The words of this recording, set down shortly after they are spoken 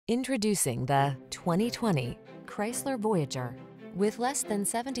Introducing the 2020 Chrysler Voyager. With less than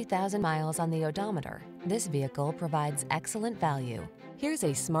 70,000 miles on the odometer, this vehicle provides excellent value. Here's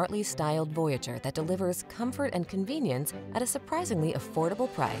a smartly styled Voyager that delivers comfort and convenience at a surprisingly affordable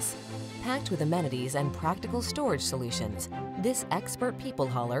price. Packed with amenities and practical storage solutions, this expert people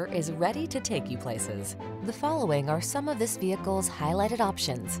hauler is ready to take you places. The following are some of this vehicle's highlighted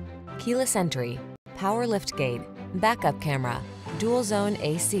options: keyless entry, power liftgate, backup camera, dual zone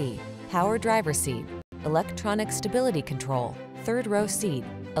AC, power driver seat, electronic stability control, third row seat,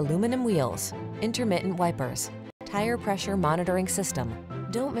 aluminum wheels, intermittent wipers, tire pressure monitoring system.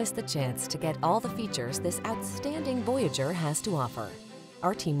 Don't miss the chance to get all the features this outstanding Voyager has to offer.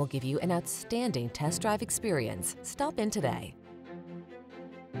 Our team will give you an outstanding test drive experience. Stop in today.